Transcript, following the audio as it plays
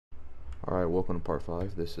Alright, welcome to part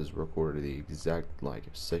 5. This is recorded the exact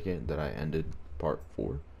second that I ended part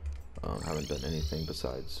 4. Haven't done anything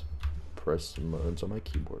besides press some buttons on my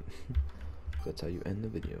keyboard. That's how you end the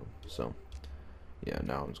video. So, yeah,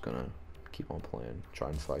 now I'm just gonna keep on playing, try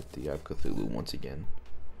and fight the Eye of Cthulu once again.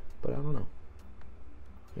 But I don't know.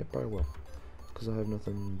 Yeah, probably will, because I have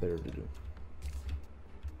nothing better to do.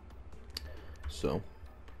 So,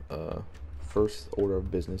 first order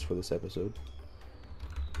of business for this episode.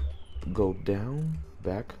 Go down,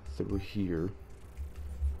 back through here,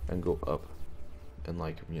 and go up, and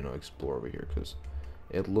explore over here, because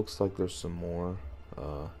it looks like there's some more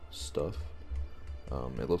stuff.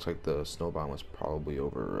 It looks like the snow biome was probably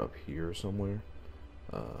over up here somewhere.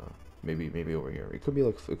 Maybe over here. It could be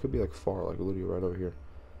like far, like literally right over here.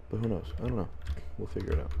 But who knows? I don't know. We'll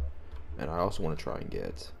figure it out. And I also want to try and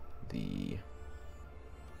get the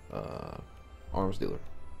arms dealer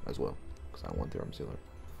as well, because I want the arms dealer.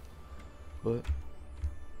 But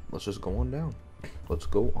let's just go on down. Let's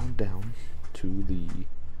go on down to the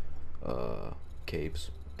caves,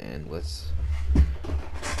 and let's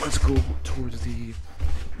go towards the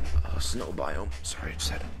snow biome. Sorry, I just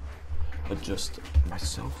had to adjust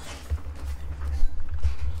myself.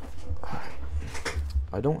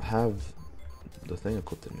 I don't have the thing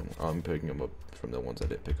equipped anymore. I'm picking them up from the ones I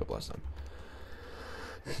didn't pick up last time.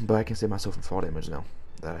 But I can save myself from fall damage now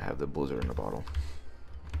that I have the blizzard in the bottle.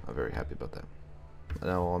 I'm very happy about that.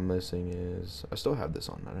 Now all I'm missing is I still have this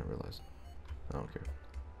on. I didn't realize. I don't care.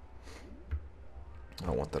 I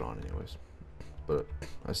don't want that on anyways. But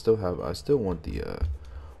I still want the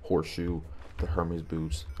horseshoe, the Hermes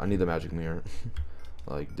boots. I need the magic mirror,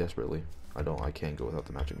 like desperately. I can't go without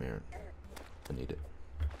the magic mirror. I need it.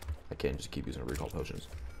 I can't just keep using recall potions.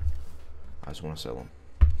 I just want to sell them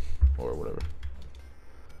or whatever.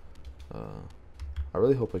 I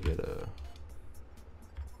really hope I get a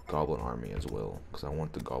goblin army as well, because I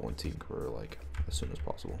want the goblin tinkerer like as soon as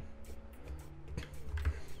possible.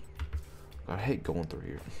 I hate going through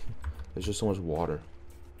here. There's just so much water,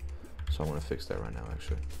 so I'm gonna fix that right now.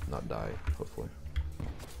 Actually, not die. Hopefully,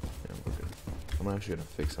 yeah, we're good. I'm actually gonna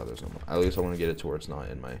fix how there's no more. At least I want to get it to where it's not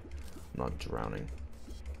in my, I'm not drowning.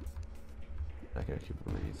 I can actually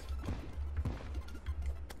breathe.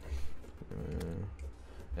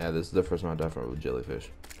 Yeah, this is the first time I died from a jellyfish.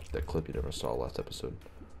 That clip you never saw last episode.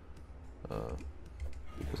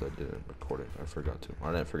 Because I didn't record it. I forgot to.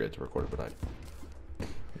 I didn't forget to record it, but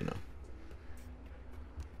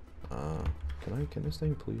can this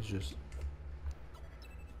thing please just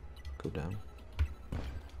go down?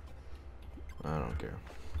 I don't care.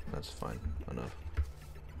 That's fine. Enough.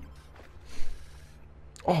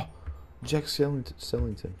 Oh! Jack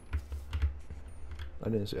Sellington. I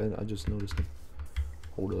just noticed him.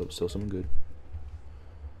 Hold up, sell something good.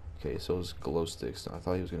 Okay, he sells glow sticks. I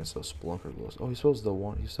thought he was gonna sell Splunker glows. Oh, he sells the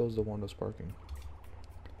wand. He sells the wand of sparking.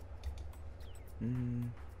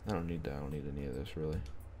 I don't need that. I don't need any of this really.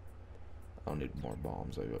 I don't need more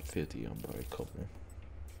bombs. I got 50. I'm buy a couple.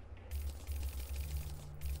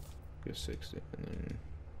 Get 60, and then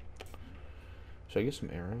should I get some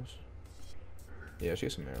arrows? Yeah, I should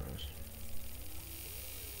get some arrows.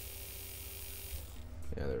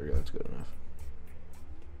 Yeah, there we go. That's good enough.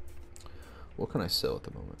 What can I sell at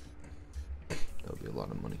the moment? That would be a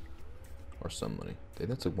lot of money. Or some money. Dang,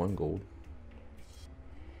 that's like 1 gold.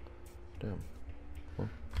 Damn. Well,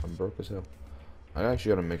 I'm broke as hell. I actually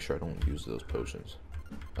gotta make sure I don't use those potions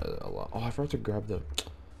a lot. Oh, I forgot to grab the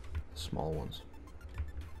small ones.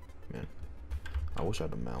 Man. I wish I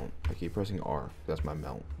had a mount. I keep pressing R. That's my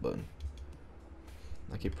mount button.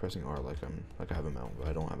 I keep pressing R like I have a mount, but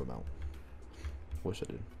I don't have a mount. Wish I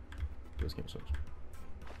did. This game sucks.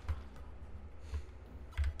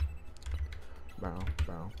 Bow,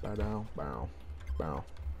 bow, bow, down, bow, bow.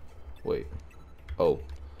 Wait. Oh,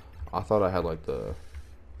 I thought I had like the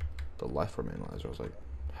life form analyzer. I was like,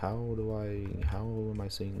 how am I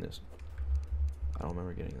seeing this? I don't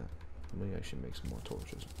remember getting that. Let me actually make some more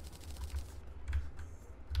torches.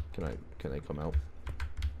 Can they come out?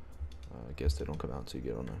 I guess they don't come out until you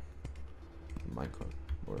get on a minecart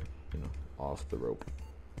or off the rope.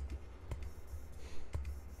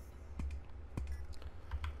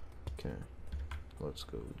 Okay. Let's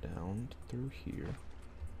go down through here.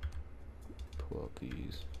 Pull out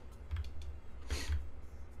these.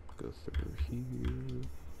 Go through here.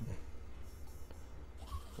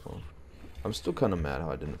 Well, I'm still kind of mad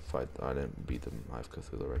how I didn't beat the Eye of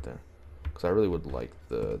Cthulu right there, because I really would like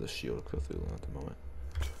the Shield of Cthulhu at the moment.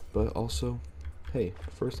 But also, hey,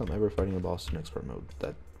 first time ever fighting a boss in expert mode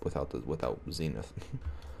that without Zenith.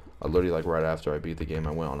 I literally right after I beat the game,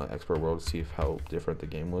 I went on an expert world to see how different the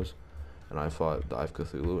game was. and I fought the Eye of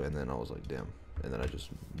Cthulu, and then I was like, damn, and then I just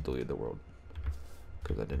deleted the world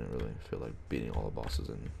because I didn't really feel like beating all the bosses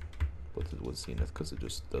in with Zenith, because it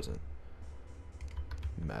just doesn't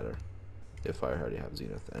matter if I already have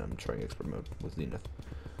Zenith and I'm trying expert mode with Zenith.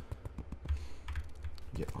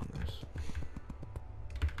 Get on this.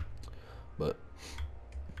 But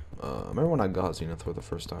I remember when I got Zenith for the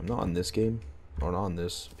first time, not on this game or not on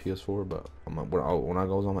this PS4, but on my, when I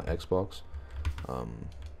was on my Xbox,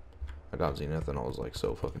 I got Zenith and I was like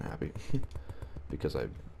so fucking happy because I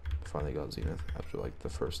finally got Zenith after like the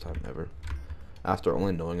first time ever, after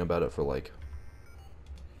only knowing about it for like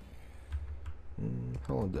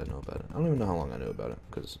how long did I know about it? I don't even know how long I knew about it,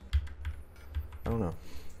 because I don't know.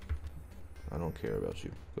 I don't care about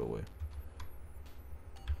you. Go away.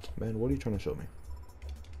 Man, what are you trying to show me?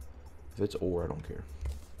 If it's ore, I don't care.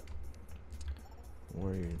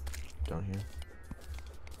 Where are you? Down here?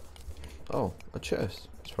 Oh, a chest.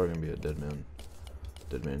 It's probably gonna be a dead man.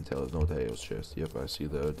 Dead man tells no tales chest. Yep, I see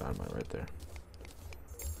the dynamite right there.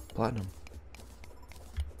 Platinum.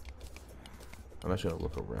 I'm actually gonna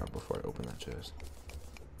look around before I open that chest.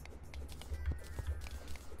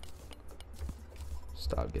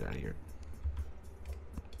 Stop, get out of here.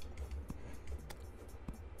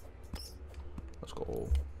 Let's go.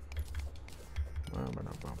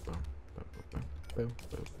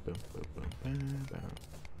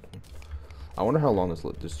 I wonder how long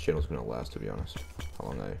this channel's gonna last, to be honest. How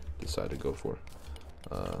long I decide to go for.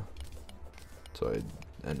 So I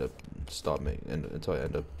end up until I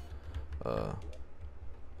end up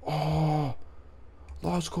oh,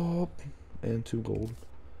 lost gold and 2 gold.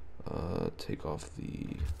 Take off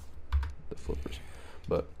the flippers,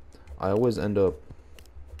 but I always end up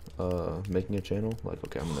making a channel like,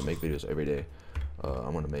 okay, I'm gonna make videos every day.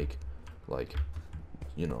 I'm gonna make, like,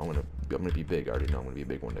 you know, I'm gonna be big. I already know I'm gonna be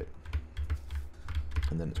big one day.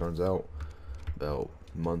 And then it turns out about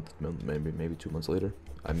month, maybe 2 months later,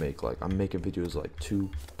 I'm making videos like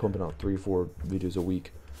pumping out 3-4 videos a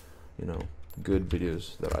week, you know, good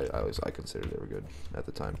videos that I considered they were good at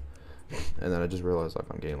the time. And then I just realized like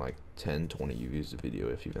I'm getting like 10-20 views a video,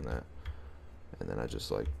 if even that. And then I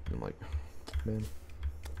just like, I'm like, man,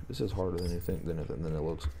 this is harder than you think than it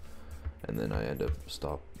looks. And then I end up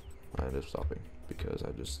stopping because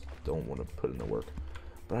I just don't want to put in the work.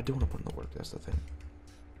 But I do want to put in the work. That's the thing.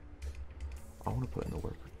 I want to put in the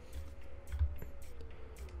work.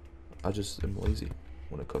 I just am lazy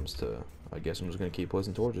when it comes to, I guess I'm just gonna keep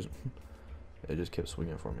placing torches. It just kept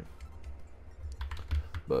swinging for me.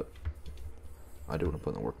 But I do want to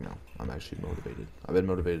put in the work now. I'm actually motivated. I've been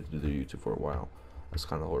motivated to do YouTube for a while. That's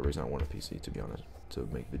kind of the whole reason I want a PC, to be honest, to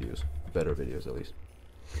make videos, better videos at least.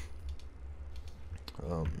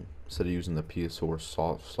 Instead of using the PS4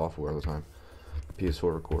 software all the time,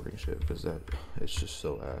 PS4 recording shit, because it's just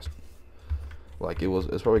so ass. Like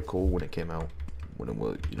it's probably cool when it came out, when it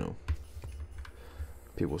was, you know,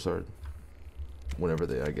 people started, whenever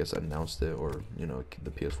they, I guess, announced it, or, you know, the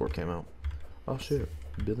PS4 came out. Oh shit,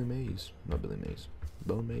 Billy Mays, not Billy Mays,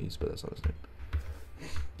 Bo Mays, but that's not his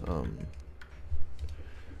name.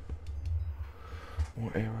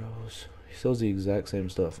 More arrows. He sells the exact same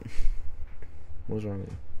stuff. What is wrong with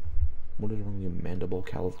you? What is wrong with you, Mandible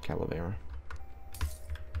Calavera?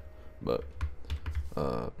 But,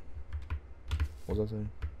 what was I saying?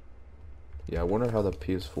 Yeah, I wonder how the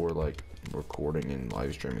PS4, like, recording and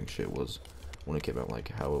live streaming shit was when it came out, like,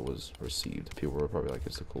 how it was received. People were probably like,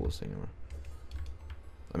 it's the coolest thing ever.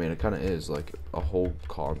 I mean, it kind of is. Like, a whole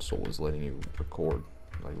console is letting you record.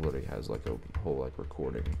 Like, literally has, like, a whole, like,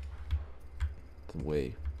 recording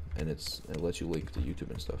way. And it lets you link to YouTube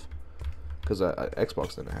and stuff. Because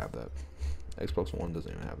Xbox didn't have that. Xbox One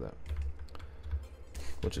doesn't even have that.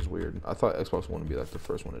 Which is weird. I thought Xbox One would be, like, the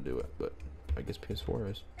first one to do it. But I guess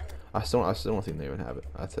PS4 is. I still don't think they even have it.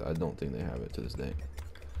 I don't think they have it to this day.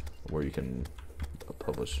 Where you can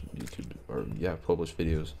publish YouTube, or, yeah, publish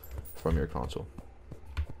videos from your console.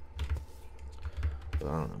 But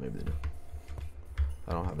I don't know, maybe they do.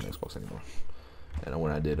 I don't have an Xbox anymore. And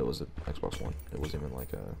when I did, it was an Xbox One. It wasn't even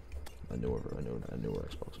like a newer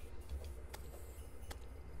Xbox.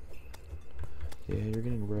 Yeah, you're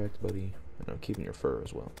getting wrecked, buddy. And I'm keeping your fur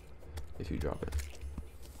as well, if you drop it.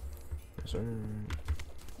 Yes, sir.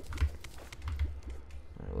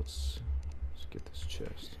 Alright, let's get this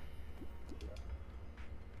chest.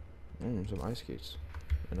 Some ice skates.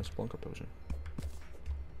 And a Splunker potion.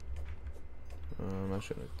 I'm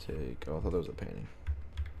actually gonna take, oh, I thought that was a painting.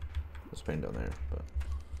 There's a painting down there, but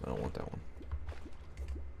I don't want that one.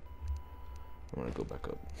 I'm gonna go back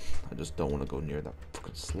up. I just don't want to go near that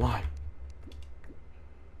fucking slime.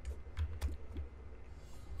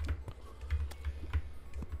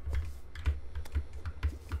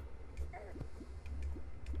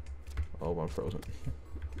 Oh, I'm frozen.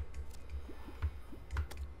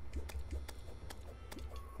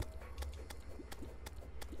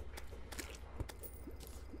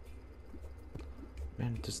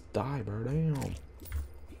 Man, just die, bro. Damn. Let's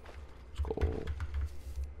go.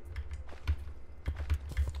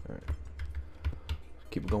 Alright.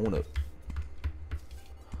 Keep going up.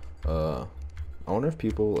 I wonder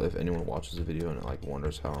if anyone watches the video and like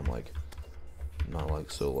wonders how I'm like not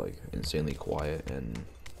like so like insanely quiet. And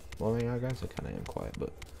well, I mean, I guess I kind of am quiet,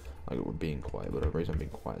 but like we're being quiet. But the reason I'm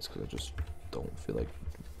being quiet is because I just don't feel like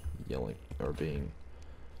yelling or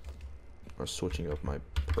switching up my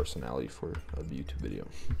personality for a YouTube video.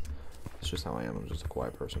 It's just how I am. I'm just a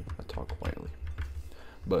quiet person. I talk quietly,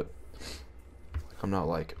 but I'm not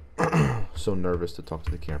like so nervous to talk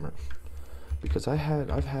to the camera because I've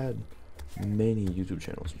had many YouTube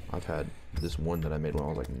channels. I've had this one that I made when I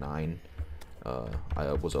was like 9.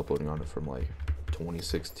 I was uploading on it from like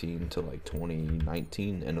 2016 to like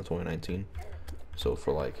 2019, end of 2019. So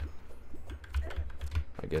for like,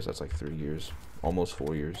 I guess that's like 3 years, almost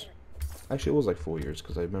 4 years. Actually, it was like 4 years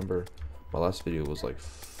because I remember my last video was like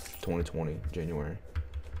 2020 January,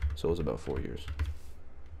 so it was about 4 years.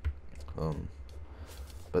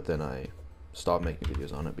 But then I stopped making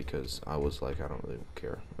videos on it because I was like, I don't really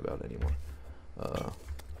care about it anymore.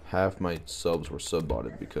 Half my subs were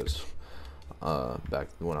sub-botted because back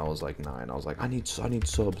when I was like 9, I was like, I need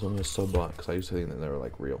subs. I'm gonna sub-bot because I used to think that they were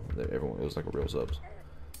like real. It was like real subs,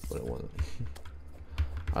 but it wasn't.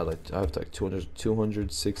 I have like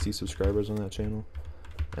 260 subscribers on that channel,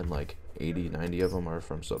 and like 80-90 of them are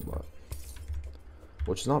from sub-bot,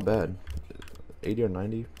 which is not bad. 80 or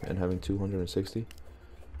 90 and having 260.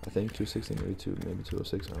 I think 260, maybe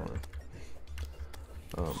 206. I don't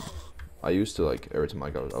know. I used to like every time I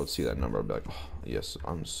would see that number, I'd be like, oh, yes,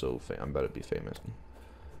 I'm about to be famous.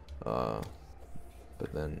 But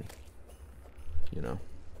then, you know,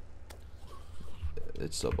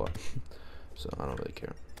 it's sub-bot, so I don't really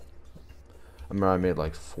care. I remember I made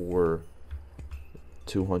like 4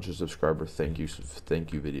 200 subscriber thank you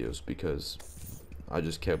videos because I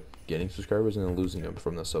just kept getting subscribers and then losing them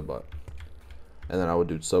from the sub-bot. And then I would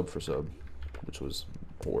do sub for sub, which was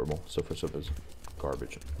horrible. Sub for sub is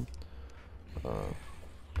garbage.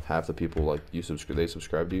 Half the people like they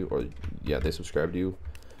subscribe to you, or yeah, they subscribe to you,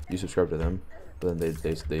 you subscribe to them, but then they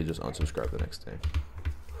just unsubscribe the next day.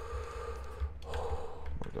 Oh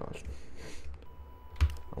my gosh,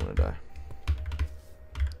 I want to die.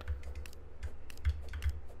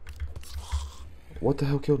 What the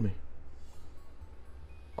hell killed me?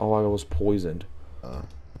 Oh, I was poisoned.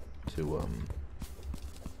 To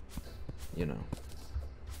you know.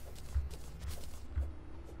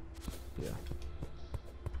 Yeah.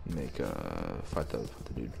 Make fight the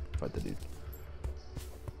dude.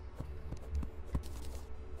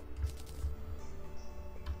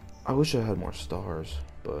 I wish I had more stars,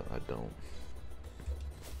 but I don't.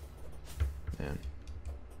 Man,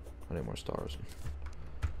 I need more stars.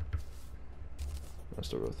 That's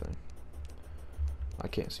the real thing. I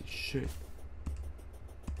can't see shit.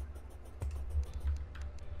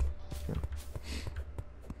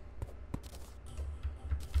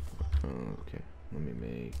 Okay, let me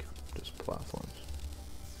make just platforms.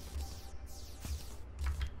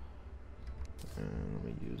 And let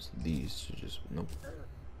me use these to just, nope.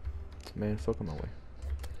 Man, fuck on my way.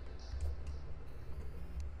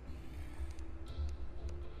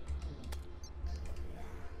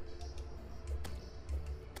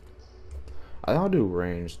 I'll do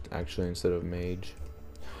ranged actually instead of mage.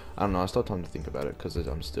 I don't know, I still have time to think about it because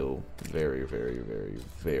I'm still very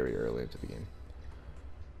early into the game.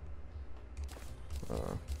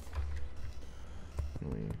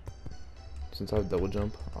 Since I have double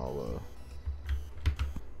jump, I'll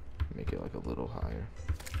make it like a little higher,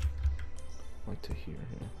 like to here.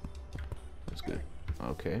 Yeah, that's good.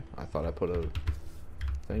 Okay, I thought I put a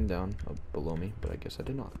thing down below me, but I guess I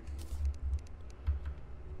did not.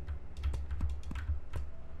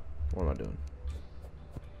 What am I doing?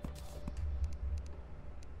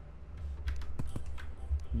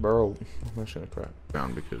 Bro, I'm actually gonna crap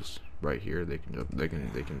down because right here they can jump. They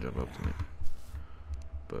can jump up to me,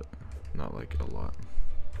 but not like a lot.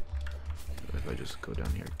 If I just go down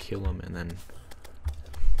here, kill them, and then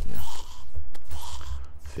yeah,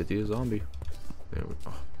 50 a zombie. There we go.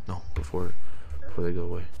 Oh, no, before they go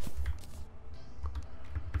away.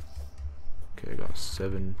 Okay, I got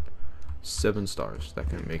seven stars. That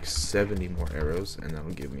can make 70 more arrows, and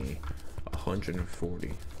that'll give me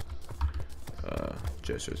 140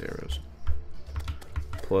 Jester's arrows.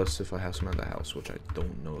 Plus, if I have some at the house, which I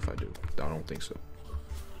don't know if I do. I don't think so.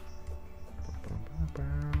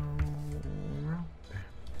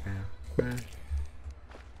 You'll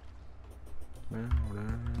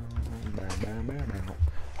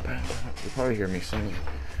probably hear me singing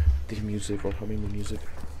the music or humming the music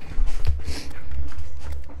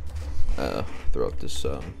throughout this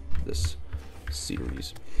this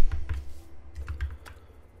series.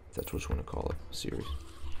 If that's what you want to call it, series.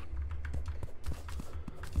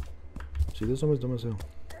 See, this one was dumb as hell.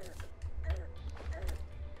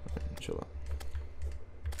 Alright, chill out.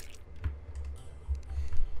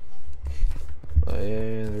 Oh,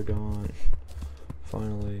 yeah, they're gone.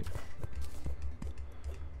 Finally.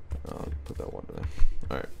 I'll put that water there.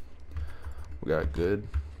 Alright. We got a good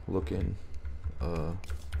looking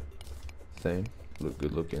thing.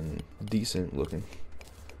 Good looking, decent looking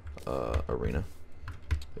arena.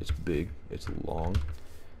 It's big, it's long,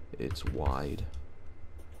 it's wide.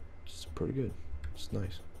 It's pretty good. It's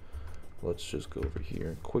nice. Let's just go over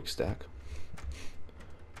here. Quick stack.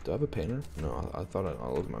 Do I have a painter? No, I thought I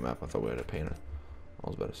looked at my map. I thought we had a painter. I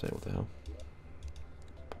was about to say, what the hell?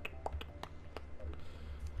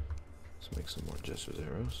 Let's make some more Jester's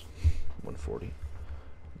arrows. 140.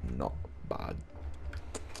 Not bad.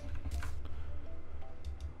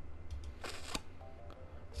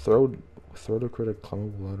 Throw to critic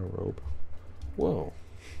climbable ladder rope. Whoa.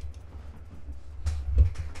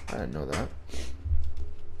 I didn't know that.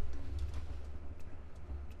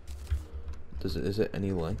 Is it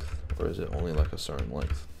any length, or is it only like a certain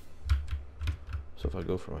length? So if I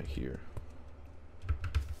go from right here,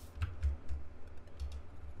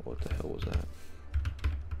 what the hell was that?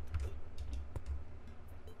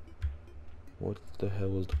 What the hell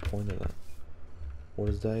was the point of that? What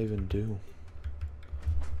does that even do?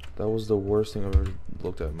 That was the worst thing I've ever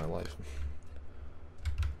looked at in my life.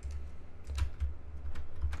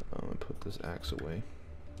 I'm gonna put this axe away.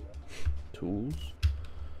 Tools.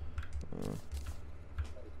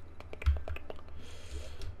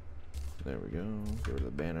 There we go. Get rid of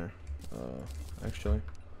the banner. Actually,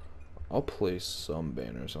 I'll place some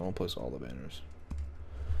banners. I won't place all the banners,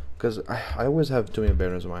 because I always have too many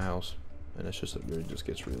banners in my house, and it's just it just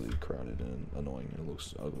gets really crowded and annoying. And it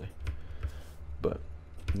looks ugly. But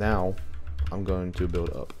now I'm going to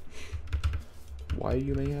build up. Why,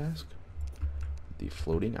 you may ask? The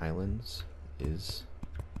floating islands is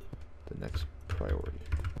the next priority.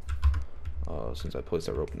 Since I placed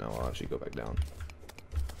that rope now, I'll actually go back down.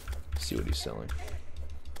 See what he's selling.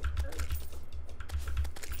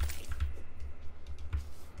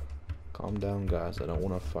 Calm down, guys. I don't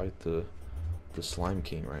want to fight the slime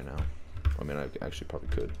king right now. I mean, I actually probably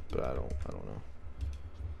could, but I don't know.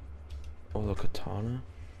 Oh, the katana,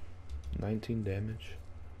 19 damage,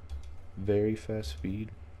 very fast speed,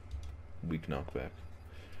 weak knockback.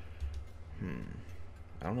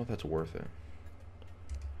 I don't know if that's worth it.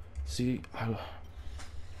 See,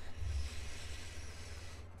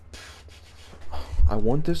 I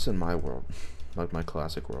want this in my world, like my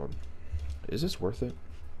classic world. Is this worth it?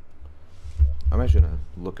 I'm actually gonna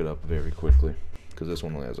look it up very quickly, because this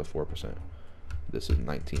one only has a 4%. This is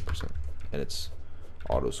 19%, and it's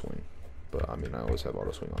auto swing. But I mean, I always have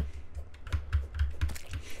auto swing on.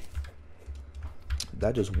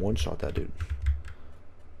 That just one shot that dude.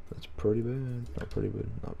 That's pretty bad. Not pretty good.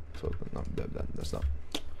 Not bad. That's not.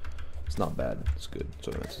 It's not bad. It's good.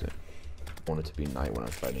 So that's it. I want it to be night when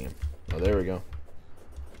I'm fighting him. Oh, there we go.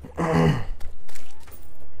 Come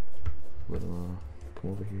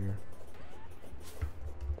over here.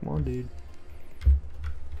 Come on, dude.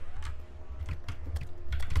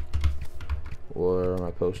 Where are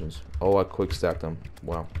my potions? Oh, I quick stacked them.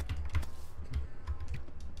 Wow.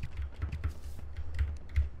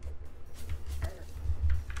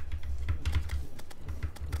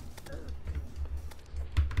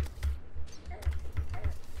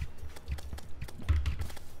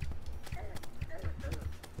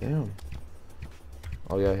 Damn.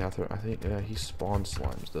 Oh yeah, I think yeah, he spawns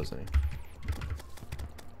slimes, doesn't he?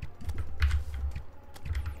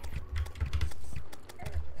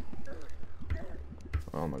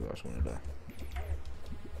 Oh my gosh, I'm gonna die.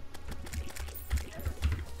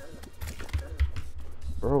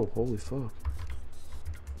 Bro, holy fuck.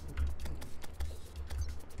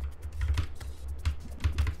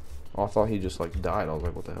 Oh, I thought he just like died. I was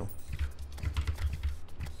like, what the hell?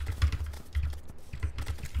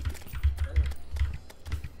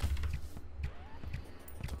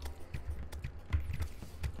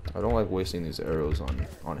 I don't like wasting these arrows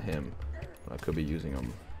on him. I could be using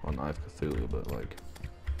them on Eye of Cthulu, but like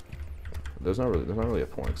there's not really a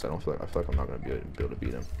point, because I feel like I'm not gonna be able to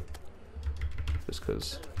beat him, just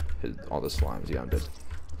because all the slimes. Yeah, I'm dead.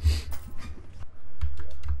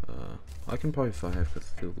 I can probably fight Eye of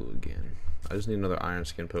Cthulhu again. I just need another iron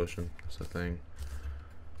skin potion. That's the thing.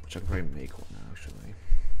 Which I can probably make one actually.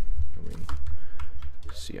 I mean,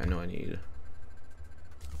 see, I know I need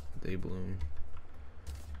day bloom,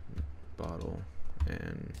 bottle,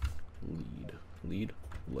 and lead.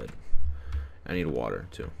 I need water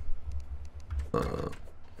too. Let's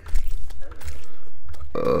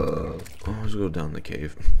go down the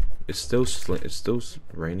cave. It's still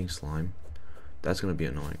raining slime. That's gonna be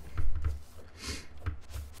annoying.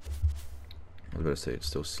 I was about to say it's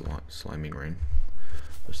still sliming rain.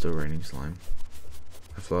 It's still raining slime.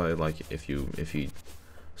 I feel like if he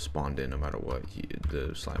spawned in, no matter what,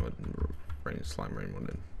 the slime would slime rain would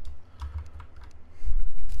in.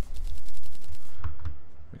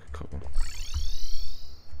 Make a couple.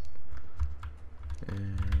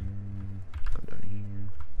 And come down here.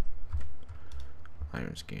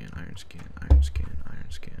 Iron scan.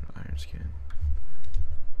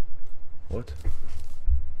 What?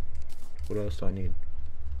 What else do I need?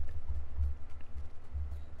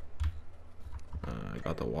 I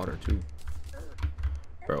got the water too.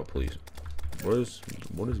 Bro, please. What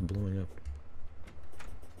is blowing up?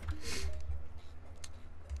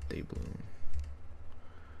 Day bloom.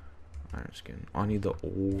 Iron skin. I need the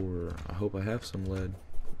ore. I hope I have some lead.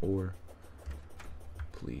 Ore.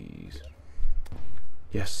 Please.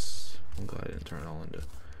 Yes. I'm glad I didn't turn it all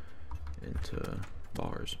into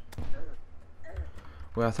bars.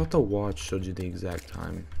 Wait, I thought the watch showed you the exact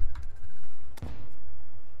time.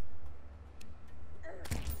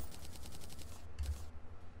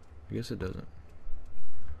 I guess it doesn't.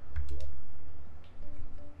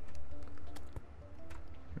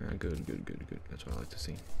 Yeah, good. That's what I like to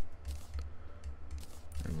see.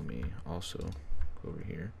 And let me also go over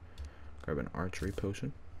here, grab an archery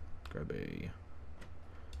potion, grab a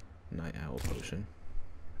night owl potion,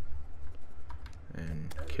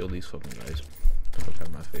 and kill these fucking guys. Fuck out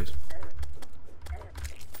of my face.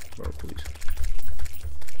 Bro, please.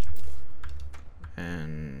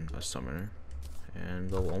 And a summoner. And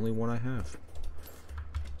the only one I have.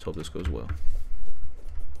 Let's hope this goes well.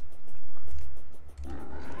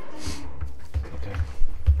 Okay.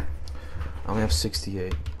 I only have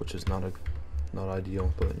 68, which is not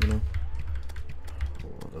ideal, but you know,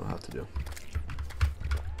 that'll have to do.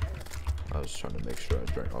 I was trying to make sure I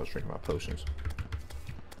was drinking my potions.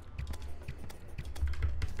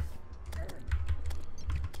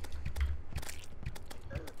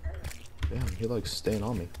 Damn, he likes staying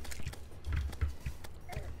on me.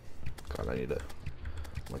 God, I need to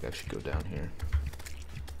like actually go down here.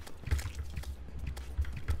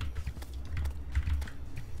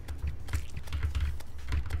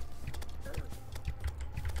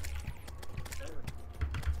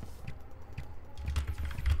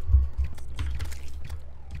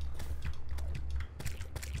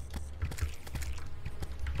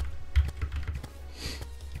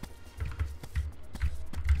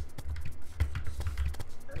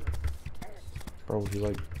 Bro, he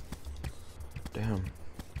like, damn,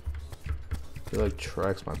 he like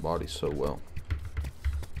tracks my body so well.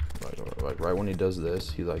 Like right when he does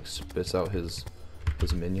this, he like spits out his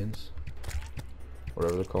minions,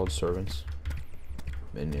 whatever they're called, servants,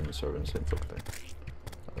 minions, servants, same fucking thing.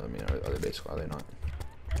 I mean, are they not?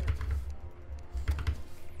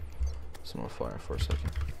 Some more fire for a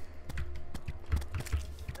second.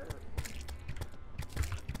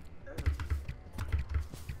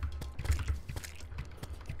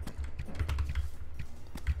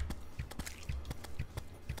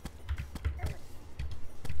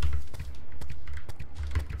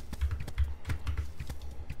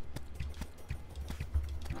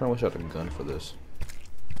 I wish I had a gun for this.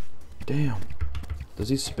 Damn. Does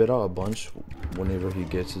he spit out a bunch whenever he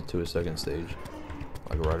gets into his second stage?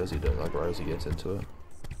 Like right as he does, like right as he gets into it?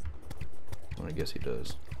 Well, I guess he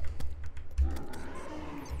does.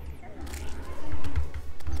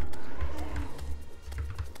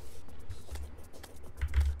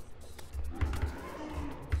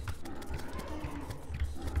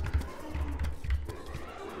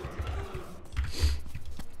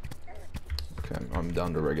 I'm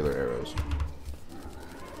down to regular arrows.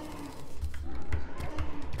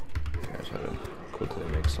 Okay, I just had to quickly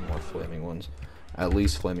make some more flaming ones. At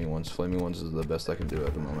least flaming ones. Flaming ones is the best I can do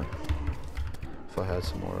at the moment. If I had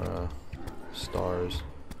some more stars,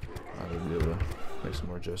 I would be able to make some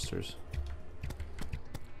more jesters.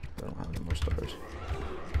 I don't have any more stars.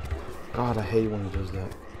 God, I hate when he does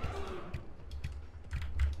that.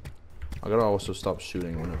 I gotta also stop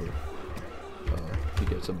shooting whenever he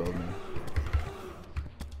gets above me.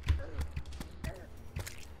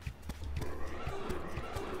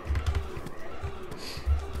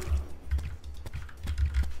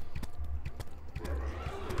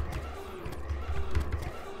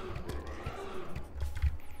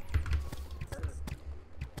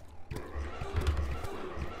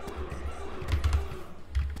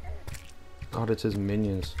 god, it's his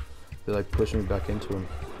minions. They like push me back into him.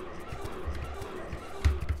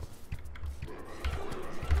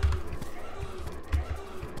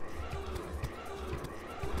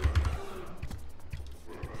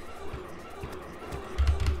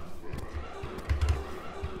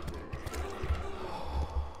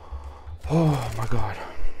 Oh my god.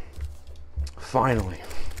 Finally.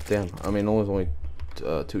 Damn, I mean, it was only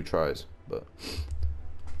 2 tries, but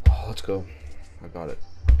let's go. I got it.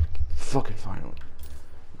 Fucking finally.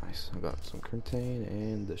 Nice. I got some Curtain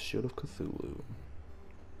and the Shield of Cthulhu.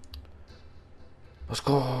 Let's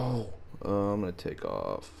go. I'm gonna take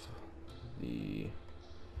off the.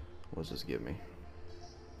 What does this give me?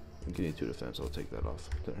 I'm getting 2 defense. I'll take that off.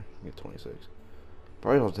 There, I get 26.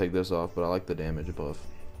 Probably I'll take this off, but I like the damage buff.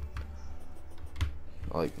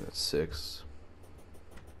 I like that 6.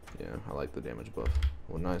 Yeah, I like the damage buff.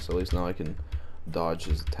 Well, nice. At least now I can dodge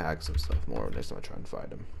his attacks and stuff more next time I try and fight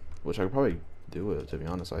him. Which I could probably do it, to be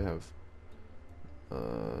honest. I have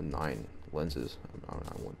 9 lenses. I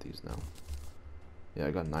want these now. Yeah,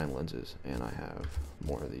 I got 9 lenses, and I have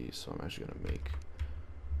more of these, so I'm actually going to make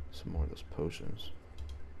some more of those potions.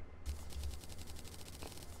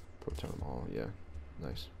 Proton them all, yeah.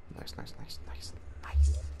 Nice. Nice, nice, nice, nice,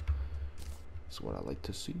 nice. That's what I like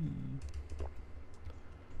to see.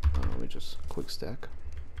 Let me just quick stack.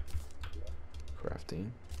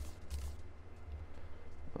 Crafting.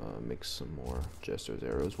 Make some more Jester's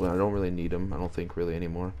arrows. Well, I don't really need them. I don't think really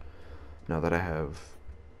anymore. Now that I've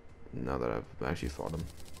actually fought them.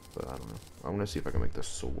 But I don't know. I'm gonna see if I can make the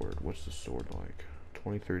sword. What's the sword like?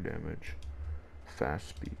 23 damage. Fast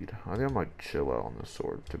speed. I think I might chill out on the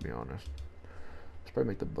sword, to be honest. Let's probably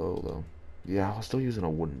make the bow though. Yeah, I'm still using a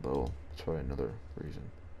wooden bow. That's probably another reason.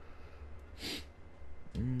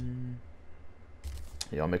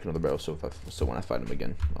 Yeah, I'll make another bow so when I fight him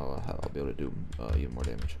again, I'll be able to do even more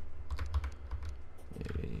damage.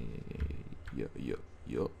 Yeah.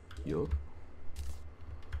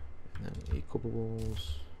 And then equipables,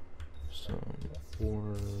 some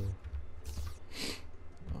ore,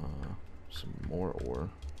 some more ore.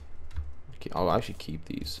 Okay, I'll actually keep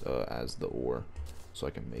these as the ore, so I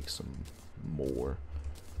can make some more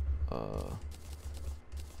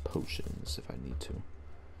potions if I need to.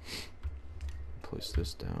 Place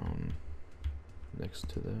this down next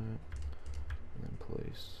to that, and then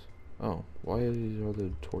place. Oh, why are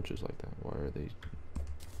the torches like that? Why are they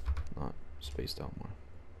not spaced out more?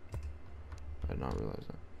 I did not realize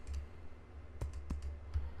that.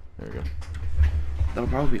 There we go. That'll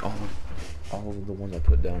probably be all of the ones I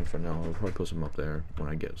put down for now. I'll probably put some up there when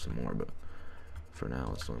I get some more, but for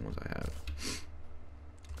now, it's the only ones I have.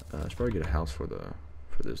 I should probably get a house for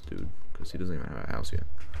this dude, because he doesn't even have a house yet.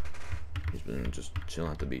 He's been just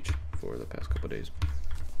chilling at the beach for the past couple days.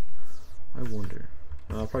 I wonder.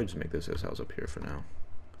 I'll probably just make this his house up here for now.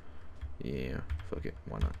 Yeah, fuck it.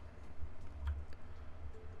 Why not?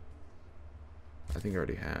 I think I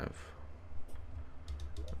already have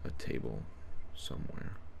a table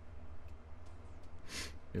somewhere.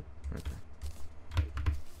 Yep, right there.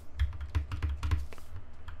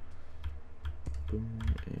 Boom,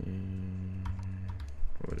 and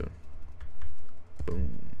what am I doing?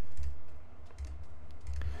 Boom.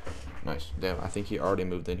 Nice. Damn, I think he already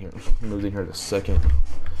moved in here. Moved in here the second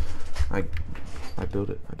I built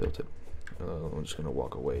it. I'm just gonna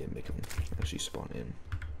walk away and make him actually spawn in.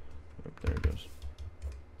 Oh, there it goes.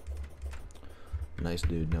 Nice,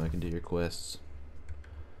 dude. Now I can do your quests.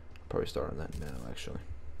 Probably start on that now, actually.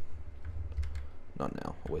 Not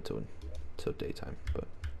now. I'll wait till daytime. But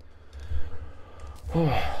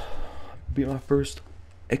be my first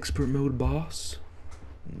expert mode boss.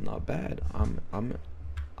 Not bad. I'm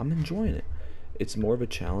enjoying it. It's more of a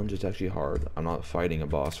challenge. It's actually hard. I'm not fighting a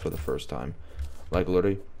boss for the first time. Like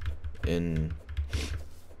literally in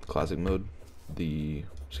classic mode, the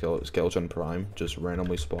skeleton prime just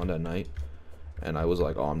randomly spawned at night, and I was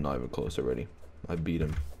like, oh, I'm not even close already. I beat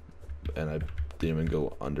him, and I didn't even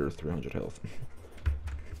go under 300 health.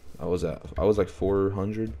 I was like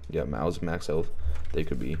 400. Yeah, I was max health they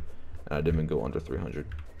could be, and I didn't even go under 300.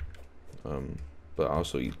 But I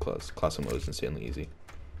also use classic mode is insanely easy.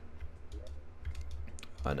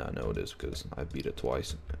 I know it is because I beat it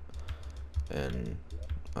twice, and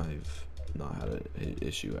I've not had an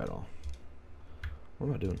issue at all. What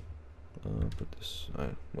am I doing? Put this.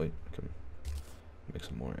 Alright, wait. I can make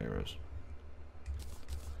some more arrows.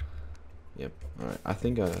 Yep. All right. I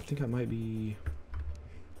think I might be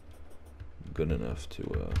good enough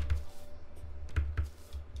to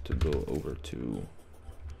go over to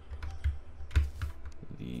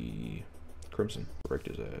the Crimson. Wrecked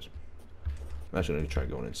his ass. I'm actually gonna try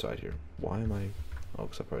going inside here. Why am I? Oh,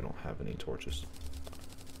 because I probably don't have any torches.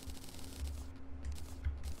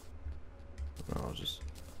 No,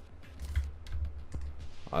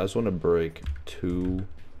 I just want to break 2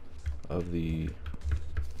 of the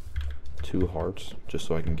 2 hearts just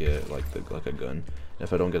so I can get like a gun. And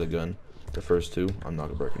if I don't get a gun, the first 2, I'm not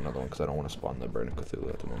gonna break another one because I don't want to spawn the Eye of Cthulu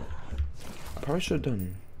at the moment. I probably should have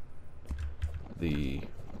done the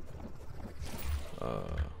oh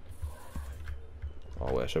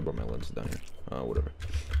wait, I should have brought my lenses down here. Whatever.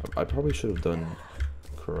 I probably should have done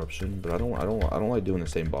corruption, but I don't like doing the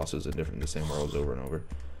same bosses in the same worlds over and over.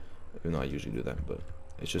 Even though I usually do that, but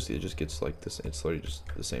it just gets like this. It's literally just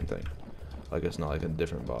the same thing. Like it's not like a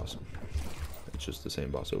different boss. It's just the same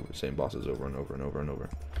bosses over and over and over and over.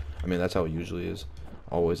 I mean that's how it usually is.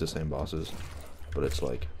 Always the same bosses, but it's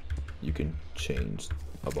like you can change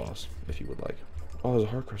a boss if you would like. Oh, there's a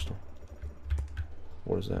heart crystal.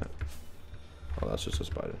 What is that? Oh, that's just a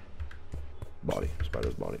spider.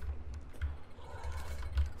 Spider's body.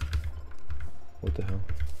 What the hell?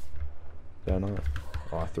 Did I not?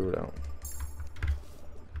 Oh, I threw it out.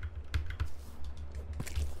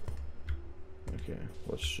 Okay,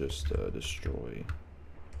 let's just destroy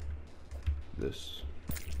this.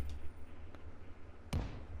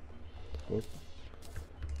 What?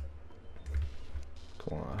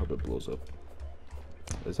 Come on, I hope it blows up.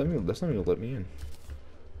 That's not even gonna let me in.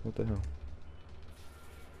 What the hell?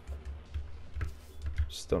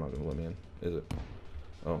 Still not gonna let me in, is it?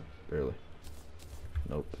 Oh, barely.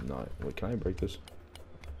 Nope, not. Wait, can I break this?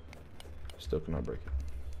 Still cannot break it.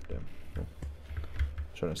 Damn. Well,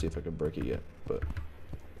 trying to see if I can break it yet, but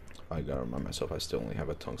I gotta remind myself I still only have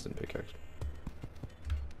a tungsten pickaxe.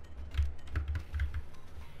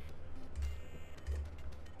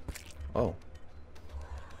 Oh.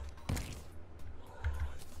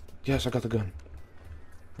 Yes, I got the gun.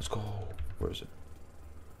 Let's go. Where is it?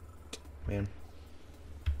 Man.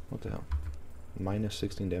 What the hell? Minus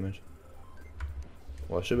 16 damage.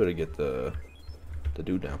 Well, I should better get the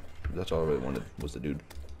dude down. That's all I really wanted was the dude.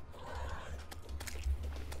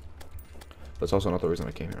 That's also not the reason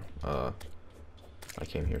I came here. I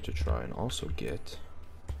came here to try and also get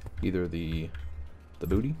either the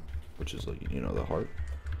booty, which is like, you know, the heart,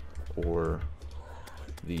 or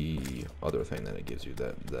the other thing that it gives you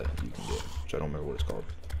that you can get, which I don't remember what it's called.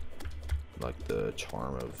 Like the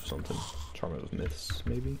charm of something. Charm of myths,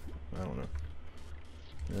 maybe? I don't know.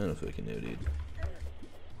 I don't know if I can do it, dude.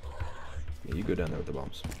 Yeah, you go down there with the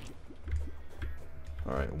bombs.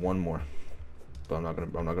 Alright, one more. But I'm not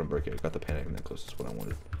gonna break it. I got the panic necklace, that's what I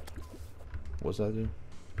wanted. What's that do?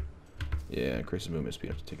 Yeah, increases movement speed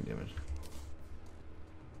after taking damage.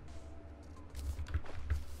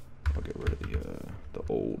 I'll get rid of the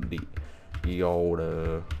old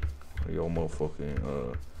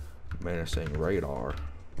motherfucking menacing radar.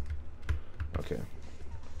 Okay.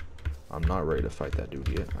 I'm not ready to fight that dude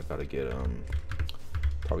yet. I gotta get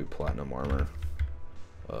probably platinum armor.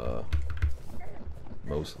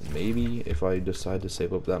 Maybe if I decide to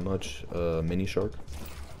save up that much, mini shark.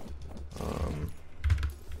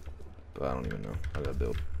 But I don't even know. I gotta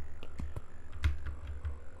build.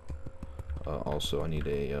 Also, I need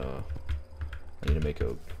to make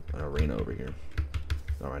an arena over here.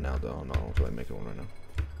 Not right now though. No, I don't feel like making one right now.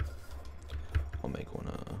 I'll make one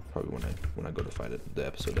probably when I go to fight it. The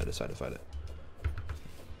episode I decide to fight it.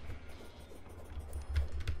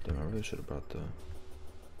 Damn, I really should have brought the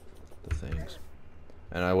things.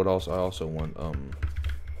 And I also want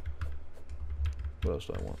what else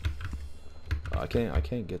do I want? I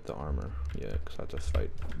can't get the armor yet because I have to fight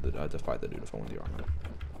the dude if I want the armor.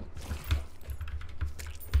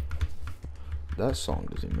 That song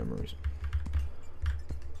gives me memories.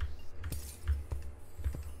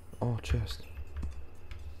 Oh, chest.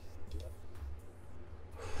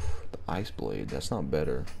 The ice blade. That's not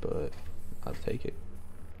better, but I'll take it.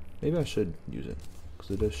 Maybe I should use it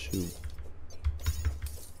because it does shoot.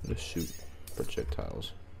 It does shoot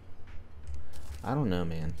projectiles. I don't know,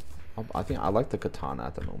 man. I think I like the katana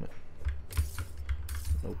at the moment.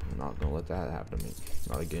 Nope, I'm not gonna let that happen to me.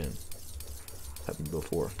 Not again. Happened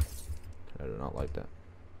before. I do not like that.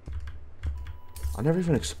 I never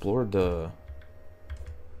even explored the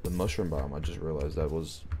mushroom biome. I just realized that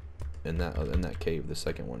was in that cave, the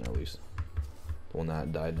second one at least, the one that I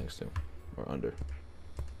died next to, or under,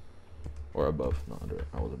 or above, not under it.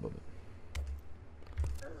 I was above it.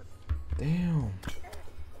 Damn.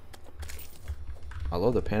 I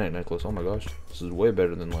love the panic necklace. Oh my gosh, this is way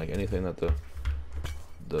better than like anything that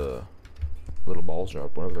the little balls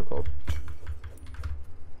drop, whatever they're called.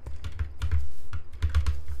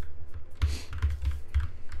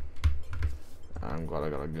 I'm glad I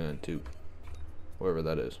got a gun too. Whoever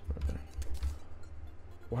that is. Right there.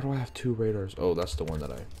 Why do I have 2 radars? Oh, that's the one that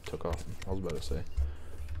I took off. I was about to say.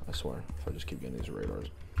 I swear, if I just keep getting these radars.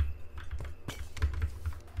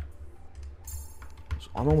 So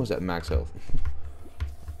I'm almost at max health.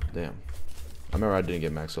 Damn. I remember I didn't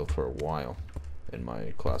get max health for a while in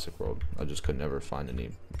my classic world. I just could never find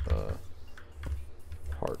any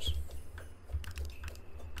hearts.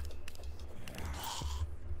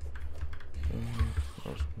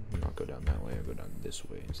 Not go down that way, I'll go down this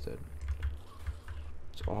way instead.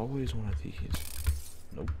 It's always one of these.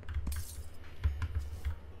 Nope.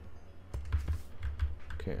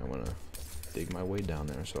 Okay, I'm gonna dig my way down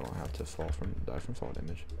there so I don't have to die from fall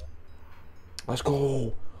damage. Let's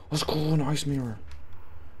go! Let's go! Nice mirror!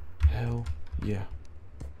 Hell yeah.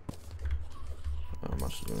 I'm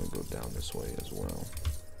actually gonna go down this way as well.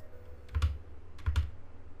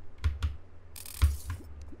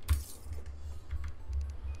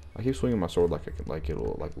 I keep swinging my sword like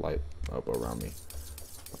it'll light up around me.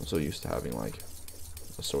 I'm so used to having like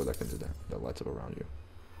a sword that can do that lights up around you.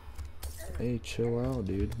 Hey, chill out,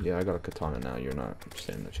 dude. Yeah, I got a katana now. You're not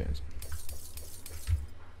standing a chance.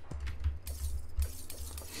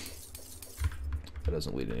 That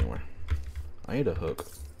doesn't lead anywhere. I need a hook.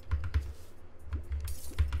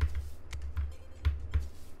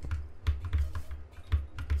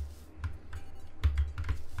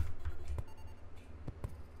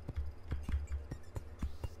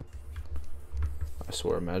 I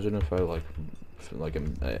swear, imagine if I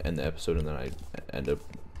end the episode and then I end up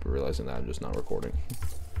realizing that I'm just not recording.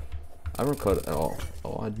 I haven't cut at all.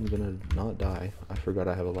 Oh, I'm gonna not die. I forgot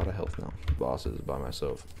I have a lot of health now. Bosses by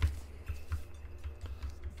myself.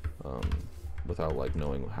 Without like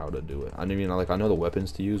knowing how to do it. I mean, like I know the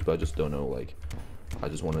weapons to use, but I just don't know like. I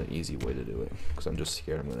just want an easy way to do it because I'm just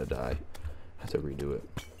scared I'm gonna die. I have to redo it.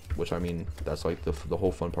 Which I mean, that's like the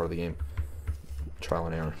whole fun part of the game. Trial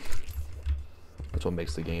and error. That's what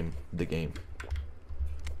makes the game the game.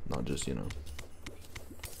 Not just, you know,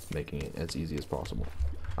 making it as easy as possible.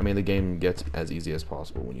 I mean, the game gets as easy as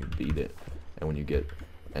possible when you beat it and when you get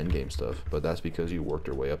end game stuff, but that's because you worked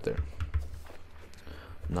your way up there.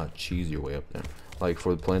 Not cheese your way up there. Like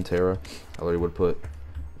for the playing Terra, I already would put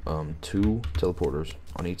 2 teleporters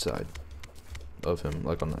on each side of him.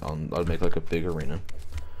 Like I'd make like a big arena.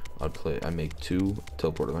 I'd make 2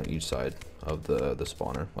 teleporters on each side of the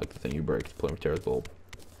spawner, like the thing you break to play with Terra's bulb.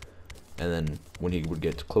 And then when he would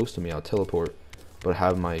get close to me, I'll teleport, but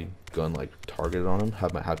have my gun like targeted on him,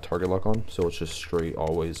 have target lock on, so it's just straight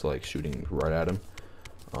always like shooting right at him.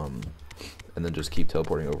 And then just keep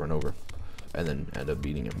teleporting over and over, and then end up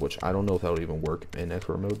beating him. Which I don't know if that would even work in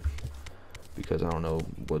expert mode, because I don't know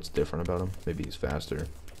what's different about him. Maybe he's faster.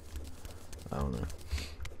 I don't know.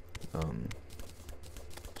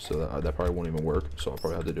 So that probably won't even work. So I'll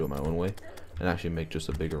probably have to do it my own way, and actually make just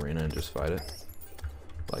a big arena and just fight it,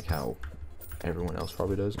 like how everyone else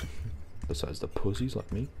probably does, besides the pussies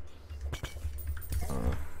like me.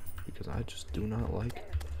 Because I just do not like.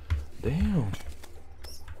 Damn.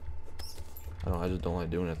 I just don't like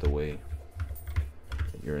doing it the way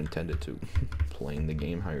you're intended to. Playing the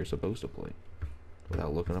game how you're supposed to play,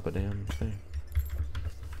 without looking up a damn thing.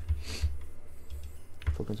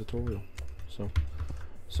 Fucking tutorial.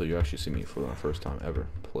 So you actually see me for the first time ever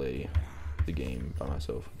play the game by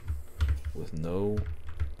myself with no.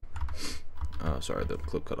 Sorry, the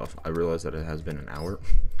clip cut off. I realized that it has been an hour.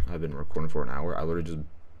 I've been recording for an hour. I literally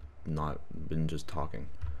just talking,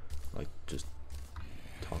 like just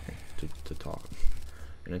talking to talk,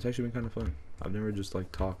 and it's actually been kind of fun. I've never just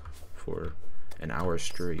like talked for an hour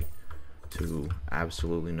straight to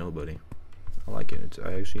absolutely nobody. I like it.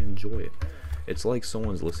 I actually enjoy it. It's like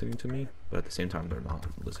someone's listening to me, but at the same time they're not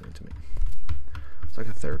listening to me. It's like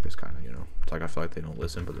a therapist kind of, you know. It's like I feel like they don't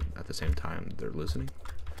listen, but at the same time they're listening.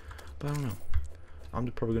 But I don't know. I'm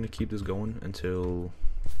probably gonna keep this going until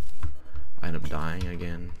I end up dying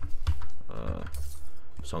again.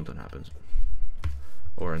 Something happens,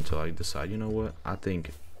 or until I decide, you know what? I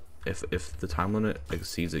think if the time limit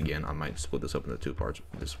exceeds again, I might split this up into 2 parts.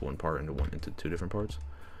 This one part into 2 different parts.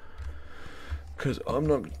 Because I'm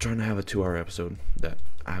not trying to have a 2-hour episode that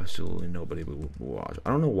absolutely nobody will watch.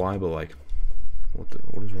 I don't know why, but like, what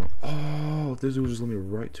is wrong? Oh, this dude just let me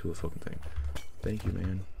right to a fucking thing. Thank you,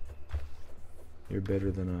 man. You're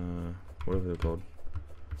better than whatever they're called,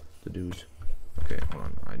 the dudes. Okay, hold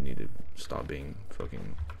on. I need to stop being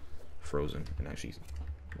fucking frozen and actually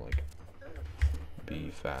like be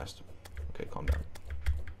fast. Okay, calm down.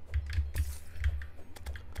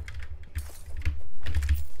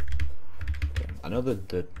 I know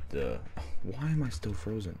the why am I still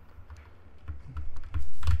frozen?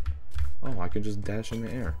 Oh, I can just dash in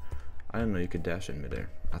the air. I didn't know you could dash in midair.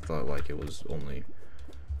 I thought like it was only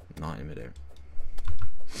Not in midair.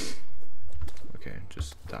 Okay,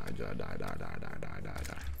 just die.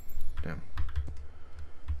 Damn.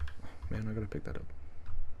 Man, I gotta pick that up.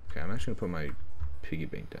 Okay, I'm actually gonna put my piggy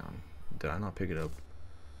bank down. Did I not pick it up?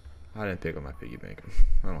 I didn't pick up my piggy bank.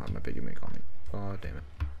 I don't have my piggy bank on me. Oh, damn it.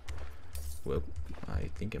 Well, I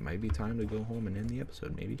think it might be time to go home and end the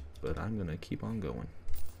episode, maybe. But I'm gonna keep on going.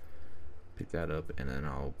 Pick that up, and then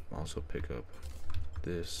I'll also pick up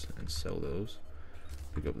this and sell those.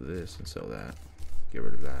 Pick up this and sell that. Get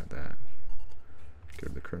rid of that. Get rid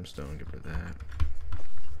of the crimstone. Get rid of that.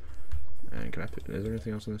 And can I pick? Is there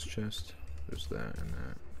anything else in this chest? There's that and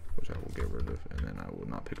that, which I will get rid of, and then I will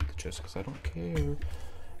not pick up the chest because I don't care.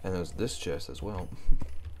 And there's this chest as well,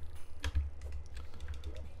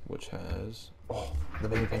 which has the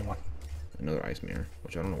baby penguin, another ice mirror,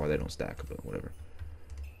 which I don't know why they don't stack, but whatever.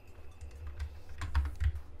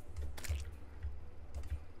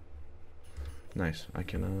 Nice. I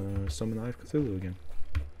can summon the Eye of Cthulu again.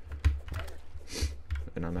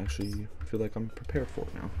 And I feel like I'm prepared for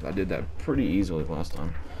it now. I did that pretty easily last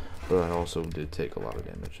time, but I also did take a lot of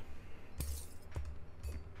damage.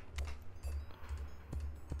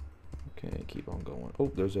 Okay, keep on going.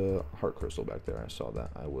 Oh, there's a heart crystal back there. I saw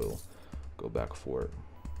that. I will go back for it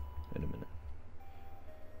in a minute.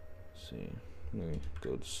 Let's see. Let me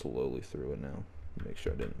go slowly through it now. Make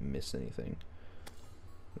sure I didn't miss anything.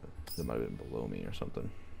 That might have been below me or something.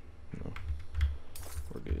 No,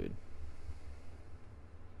 we're good.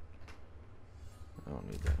 I don't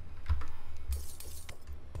need that.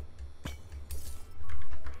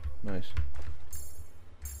 Nice.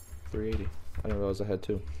 380. I didn't realize I had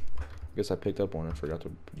two. I guess I picked up one and forgot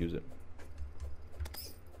to use it.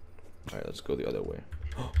 Alright, let's go the other way.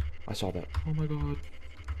 I saw that. Oh my god.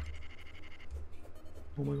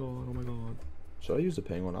 Oh my god, oh my god. Should I use the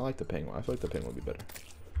penguin? I like the penguin. I feel like the penguin would be better.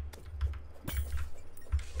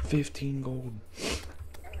 15 gold.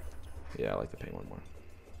 Yeah, I like the penguin more.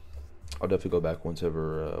 I'll definitely go back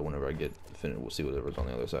whenever I get finished. We'll see whatever's on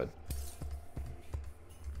the other side.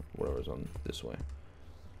 Whatever's on this way.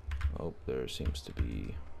 Oh, there seems to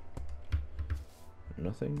be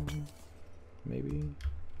nothing. Maybe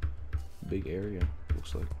big area.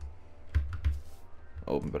 Looks like.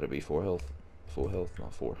 Oh, it better be 4 health. Full health,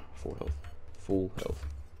 not 4. 4 health. Full health.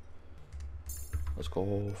 Let's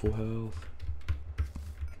go. Full health.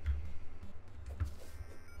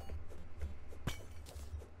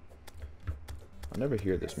 I never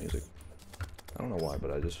hear this music. I don't know why,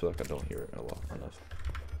 but I just feel like I don't hear it a lot enough.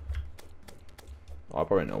 Well, I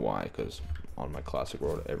probably know why, because on my classic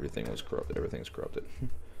world, everything was corrupted. Everything's corrupted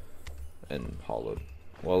and hollowed.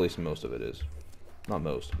 Well, at least most of it is. Not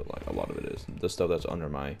most, but like a lot of it is. The stuff that's under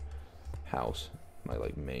my house, my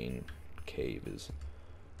like main cave, is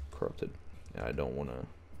corrupted. And I don't want to.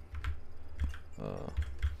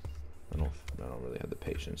 I don't really have the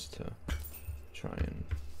patience to try and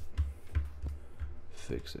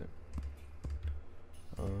fix it.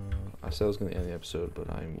 I said I was going to end the episode, but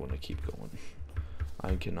I want to keep going.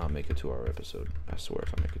 I cannot make a 2-hour episode. I swear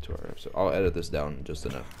if I make a 2-hour episode. I'll edit this down just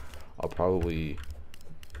enough. I'll probably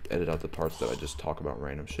edit out the parts that I just talk about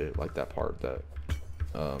random shit. Like that part that,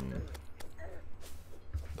 the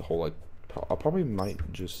whole like, I'll probably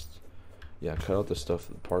might just, yeah, cut out the stuff,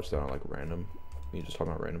 the parts that are like random. Me just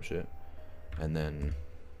talking about random shit. And then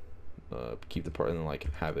keep the part and then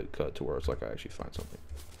like have it cut to where it's like I actually find something.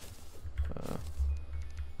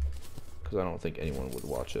 Because I don't think anyone would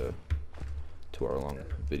watch a 2-hour long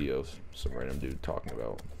video of some random dude talking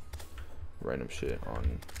about random shit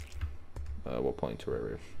on while playing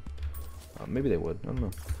Terraria. Maybe they would, I don't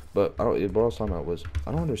know. But what I was talking about was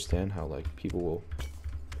I don't understand how like people will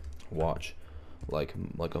watch like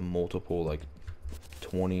a multiple like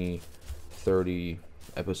 20, 30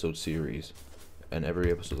 episode series, and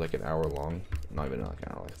every episode is like an hour long, not even like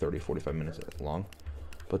an hour, like 30, 45 minutes long,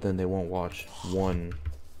 but then they won't watch one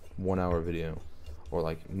 1-hour video or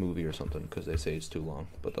like movie or something because they say it's too long,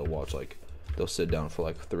 but they'll sit down for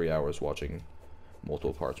like 3 hours watching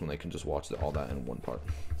multiple parts when they can just watch all that in one part,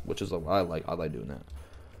 which is like I like doing that.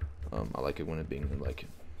 I like it when it being like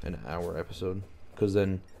an hour episode, because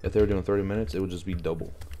then if they were doing 30 minutes, it would just be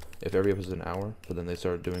double. If every episode is an hour, but then they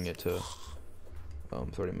started doing it to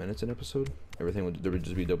 30 minutes an episode, there would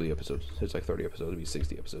just be double the episodes. It's like 30 episodes, it'd be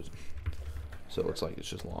 60 episodes. So it's like it's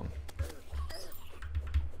just long.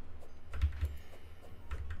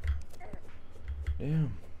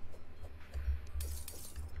 Damn.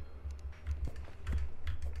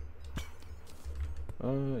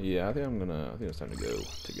 Yeah, I think it's time to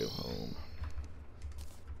go home.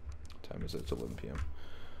 What time is it? It's 11 p.m.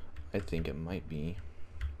 I think it might be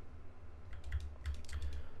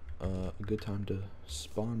a good time to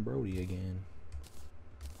spawn Brody again.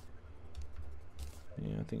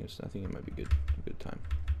 Yeah, I think it might be a good time.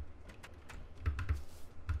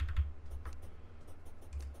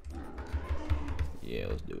 Yeah,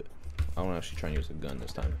 let's do it. I want to actually try and use the gun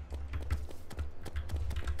this time.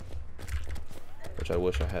 Which I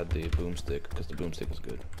wish I had the boomstick, because the boomstick is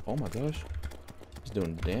good. Oh my gosh. It's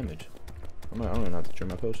doing damage. I don't even have to trim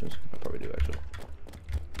my potions. I probably do, actually.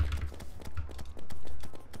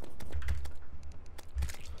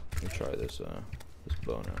 Let me try this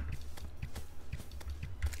bow now.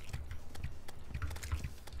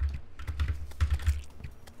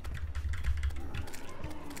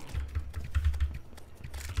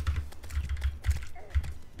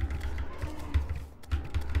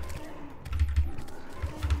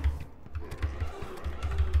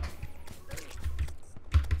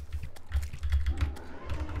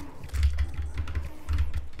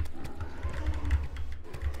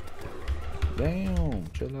 Damn,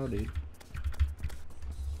 chill out, dude.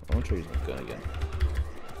 I want to try using the gun again.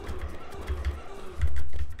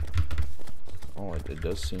 Oh, it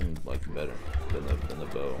does seem like better than the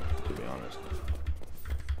bow, to be honest.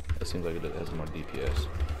 It seems like it has more DPS.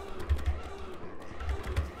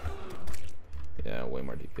 Yeah, way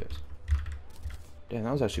more DPS. Damn,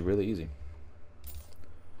 that was actually really easy.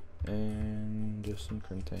 And just some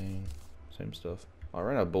Crintane, same stuff. Oh, I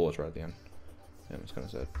ran out of bullets right at the end. Yeah, it's kind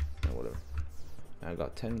of sad. Yeah, whatever. I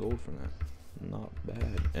got 10 gold from that. Not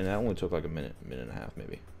bad. And that only took like a minute and a half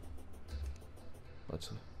maybe.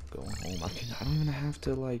 Let's go home. I don't even have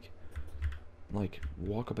to like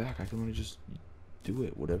walk back. I can only just do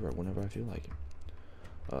it whenever I feel like it.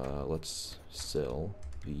 Let's sell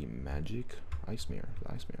the magic ice mirror.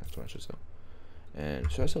 The ice mirror, that's what I should sell.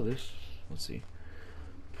 And should I sell this? Let's see.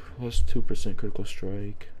 Plus 2% critical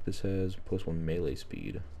strike. This has plus 1 melee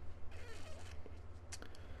speed.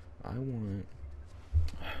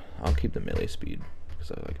 I'll keep the melee speed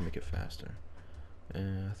because I can make it faster.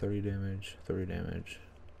 30 damage, 2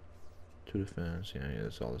 defense. Yeah,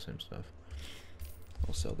 it's all the same stuff.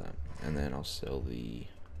 I'll sell that, and then I'll sell the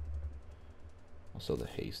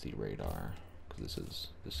hasty radar because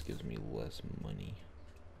this gives me less money.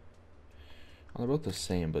 They're both the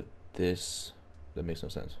same, but that makes no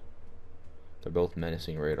sense. They're both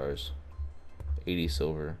menacing radars. 80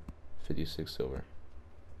 silver, 56 silver.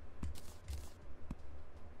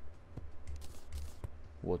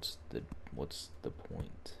 What's the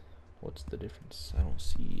point? What's the difference? I don't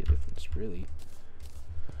see a difference really.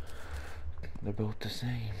 They're both the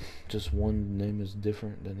same. Just one name is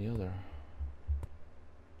different than the other.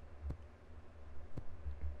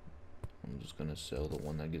 I'm just gonna sell the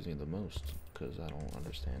one that gives me the most because I don't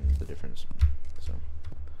understand the difference. So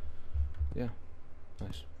yeah,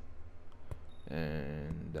 nice.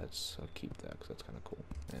 And I'll keep that because that's kind of cool.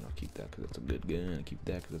 And I'll keep that because it's a good gun. I'll keep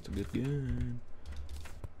that because it's a good gun.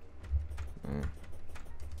 And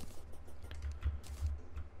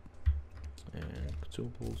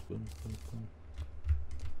consumables, boom, boom, boom,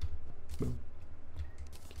 boom.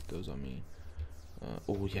 Keep those on me.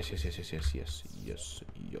 Oh yes.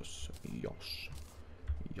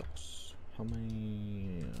 How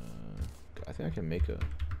many? I think I can make an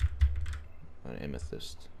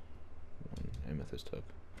amethyst. One amethyst hook.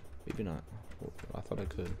 Maybe not. I thought I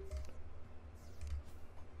could.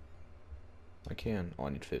 I can. Oh, I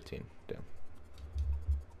need 15. Damn.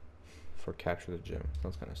 For capture the gem.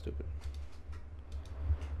 Sounds kind of stupid.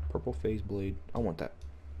 Purple phase blade. I want that,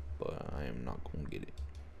 but I am not going to get it.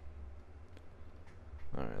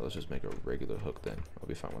 All right, let's just make a regular hook then. I'll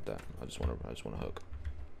be fine with that. I just want a hook.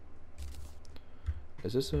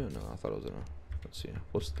 Is this a? No, I thought it was in a. Let's see.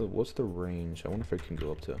 What's the range? I wonder if it can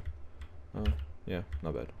go up to. Yeah,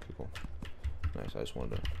 not bad. Okay, cool. Nice. I just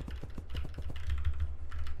wanted to.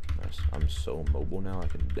 Nice. I'm so mobile now. I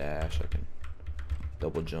can dash. I can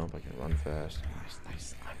double jump. I can run fast.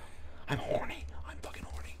 Nice. I'm horny. I'm fucking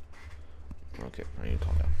horny. Okay, I need to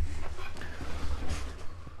calm down.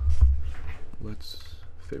 Let's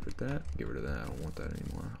favorite that. Get rid of that. I don't want that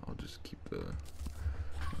anymore. I'll just keep the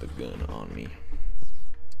gun on me.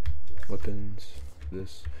 Weapons.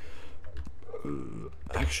 This.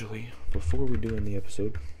 Actually, before we do end the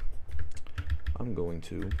episode, I'm going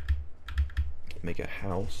to make a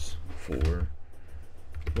house for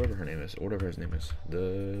whoever her name is, or whatever his name is,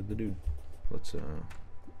 the dude. Let's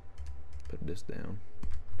put this down.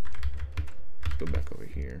 Let's go back over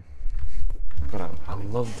here. God, I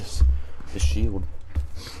love this shield.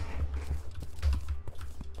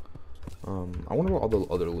 I wonder what all the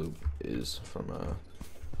other loot is from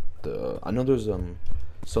I know there's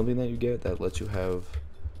something that you get that lets you have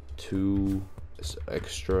 2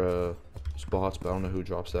 extra spots, but I don't know who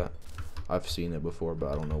drops that. I've seen it before,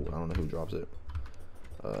 but I don't know who drops it.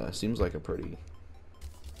 Seems like a pretty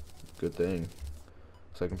good thing.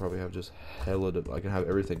 So I can probably have just I can have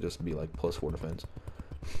everything just be like +4 defense,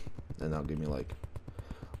 and that'll give me like,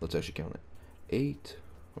 let's actually count it, 8,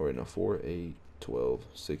 or wait, no, 4, 8, 12,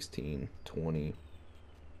 16, 20.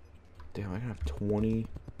 Damn, I can have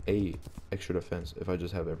 28 extra defense if I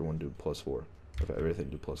just have everyone do +4. If everything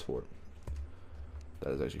do +4.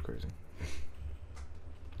 That is actually crazy.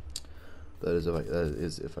 That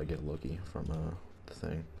is if I get lucky from the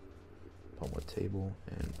thing. Palmwood table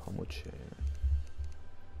and palmwood chair.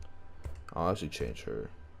 I'll actually change her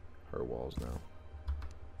walls now.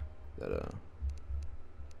 That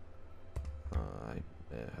I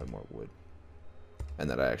have more wood, and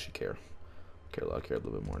that I actually care a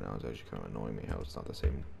little bit more now. It's actually kind of annoying me how it's not the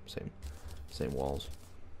same walls.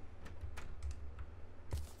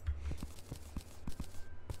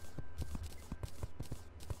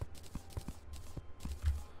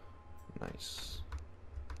 Nice.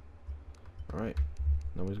 Alright.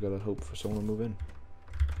 Now we just gotta hope for someone to move in.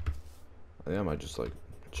 I think I might just like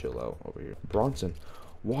chill out over here. Bronson.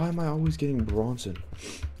 Why am I always getting Bronson?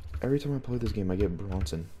 Every time I play this game I get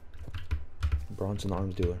Bronson. Bronson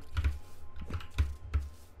arms dealer.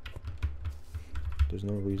 There's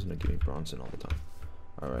no reason to give me Bronson all the time.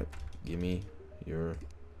 Alright. Give me your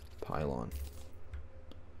pylon.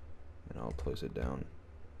 And I'll place it down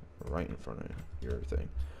right in front of your thing.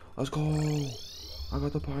 Let's go! I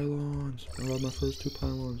got the pylons. I got my first 2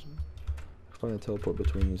 pylons. I'm trying to teleport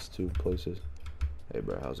between these 2 places. Hey,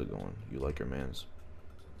 bro, how's it going? You like your mans?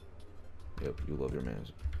 Yep, you love your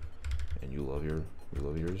mans, and you love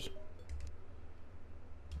yours.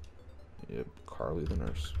 Yep, Carly the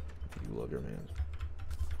nurse. You love your mans.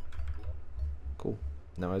 Cool.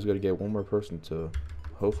 Now I just got to get one more person to,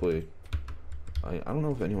 hopefully. I don't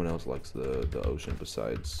know if anyone else likes the ocean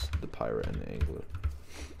besides the pirate and the angler.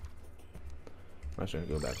 I'm actually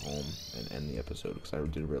gonna go back home and end the episode because I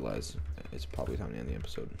did realize it's probably time to end the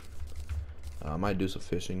episode. I might do some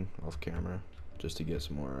fishing off camera just to get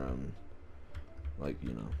some more, like,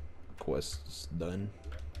 you know, quests done.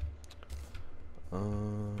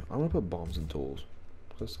 I'm gonna put bombs and tools.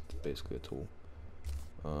 That's basically a tool.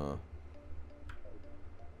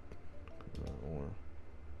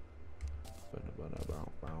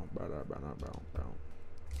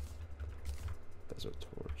 That's a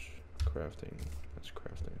torch. Crafting. That's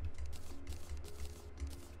crafting.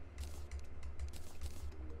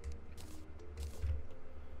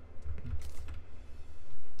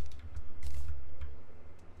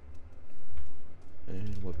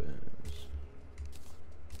 And weapons.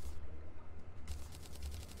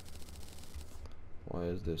 Why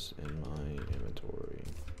is this in my inventory?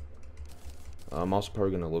 I'm also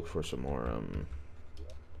probably gonna look for some more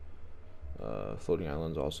floating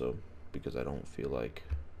islands also, because I don't feel like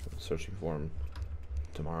searching for them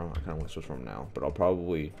tomorrow. I kind of want to search for them now, but I'll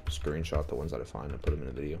probably screenshot the ones that I find and put them in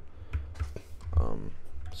a video.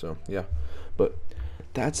 So yeah, but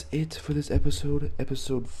that's it for this episode.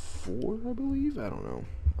 Episode 4, I believe. I don't know.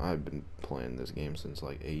 I've been playing this game since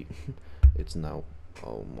like 8. It's now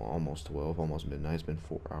almost 12, almost midnight. It's been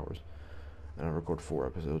 4 hours, and I record 4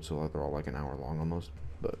 episodes, so they're all like an hour long almost.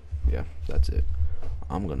 But yeah, that's it.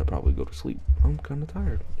 I'm gonna probably go to sleep. I'm kind of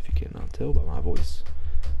tired, if you cannot tell by my voice.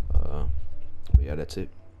 But yeah, that's it.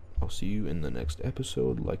 I'll see you in the next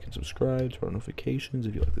episode. Like and subscribe, turn on notifications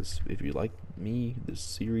if you like this. If you like me, this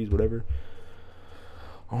series, whatever.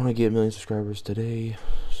 I want to get 1 million subscribers today,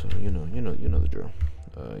 so you know the drill.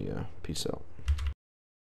 Yeah, peace out.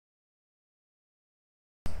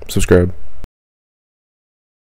 Subscribe.